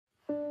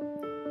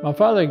My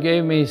father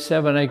gave me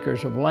 7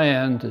 acres of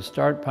land to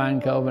start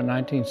Pine Cove in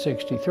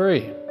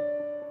 1963.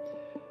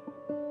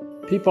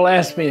 People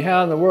ask me,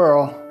 how in the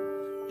world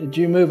did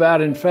you move out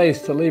in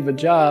faith to leave a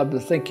job to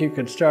think you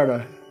could start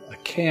a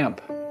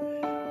camp?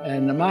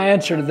 And my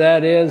answer to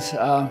that is,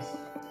 how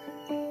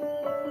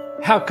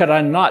could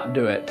I not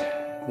do it?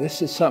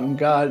 This is something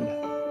God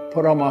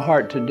put on my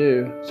heart to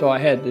do, so I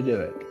had to do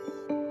it.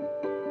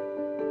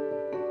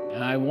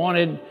 And I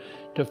wanted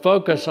to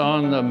focus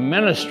on the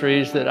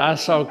ministries that I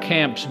saw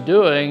camps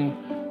doing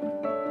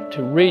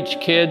to reach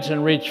kids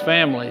and reach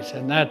families,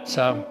 and that's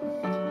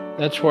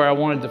where I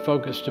wanted the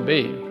focus to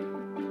be.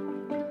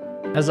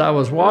 As I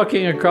was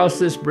walking across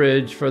this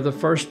bridge for the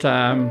first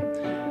time,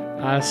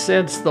 I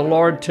sensed the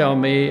Lord tell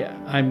me,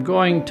 I'm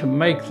going to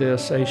make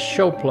this a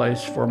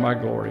showplace for my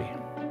glory.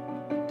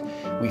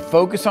 We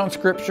focus on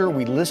Scripture,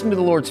 we listen to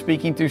the Lord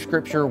speaking through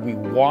Scripture, we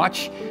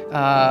watch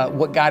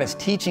what God is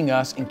teaching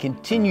us and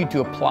continue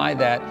to apply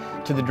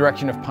that to the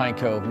direction of Pine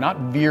Cove, not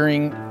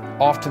veering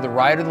off to the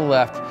right or the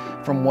left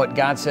from what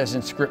God says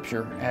in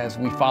Scripture as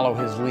we follow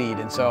His lead.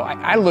 And so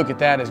I look at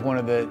that as one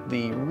of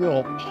the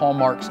real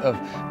hallmarks of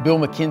Bill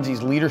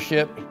McKenzie's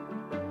leadership.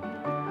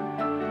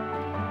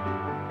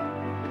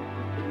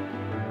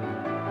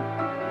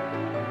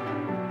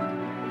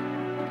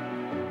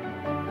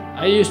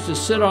 I used to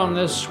sit on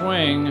this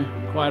swing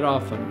quite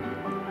often,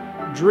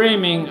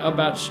 dreaming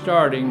about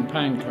starting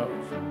Pine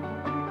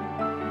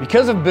Cove.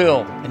 Because of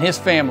Bill and his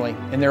family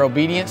and their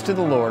obedience to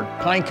the Lord,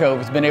 Pine Cove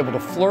has been able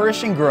to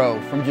flourish and grow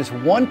from just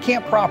one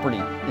camp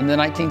property in the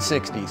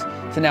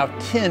 1960s to now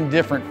 10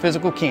 different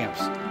physical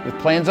camps, with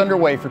plans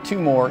underway for 2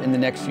 more in the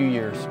next few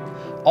years.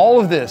 All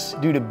of this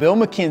due to Bill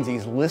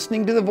McKenzie's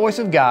listening to the voice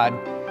of God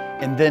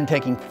and then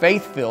taking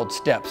faith-filled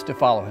steps to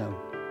follow Him.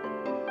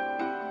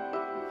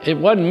 It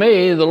wasn't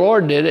me, the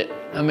Lord did it.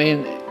 I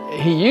mean,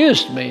 He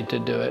used me to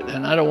do it,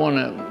 and I don't want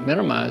to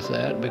minimize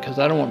that, because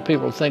I don't want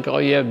people to think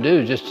all you have to do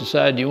is just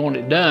decide you want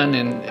it done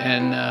and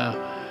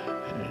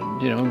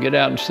you know, get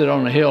out and sit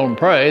on the hill and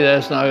pray.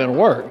 That's not going to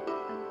work.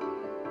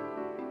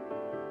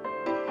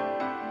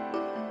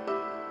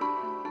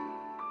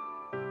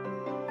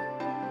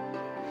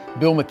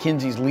 Bill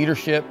McKenzie's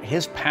leadership,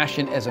 his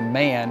passion as a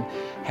man,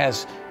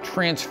 has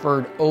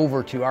transferred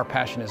over to our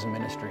passion as a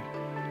ministry.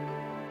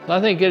 I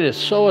think it is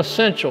so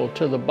essential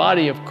to the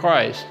body of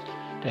Christ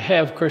to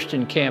have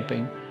Christian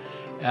camping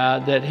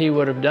that He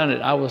would have done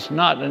it. I was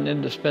not an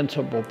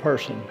indispensable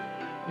person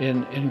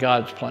in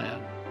God's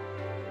plan.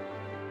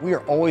 We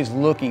are always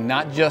looking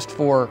not just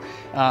for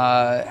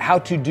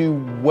how to do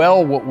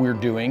well what we're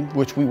doing,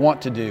 which we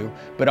want to do,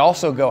 but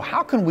also go,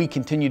 how can we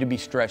continue to be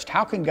stretched?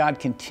 How can God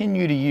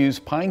continue to use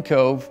Pine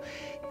Cove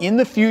in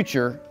the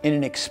future in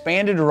an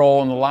expanded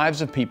role in the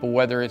lives of people,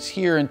 whether it's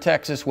here in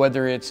Texas,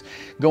 whether it's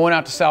going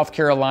out to South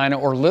Carolina,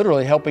 or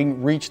literally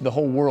helping reach the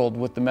whole world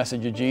with the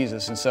message of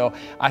Jesus. And so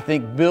I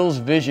think Bill's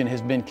vision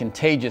has been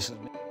contagious.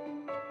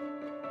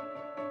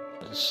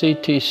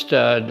 C.T.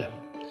 Studd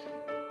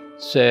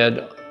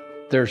said,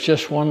 there's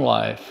just one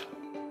life,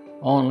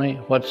 only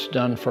what's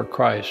done for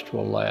Christ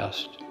will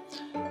last.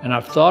 And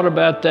I've thought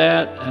about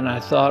that, and I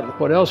thought,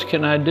 what else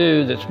can I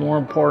do that's more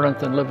important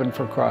than living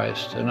for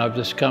Christ? And I've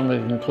just come to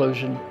the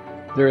conclusion,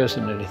 there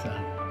isn't anything.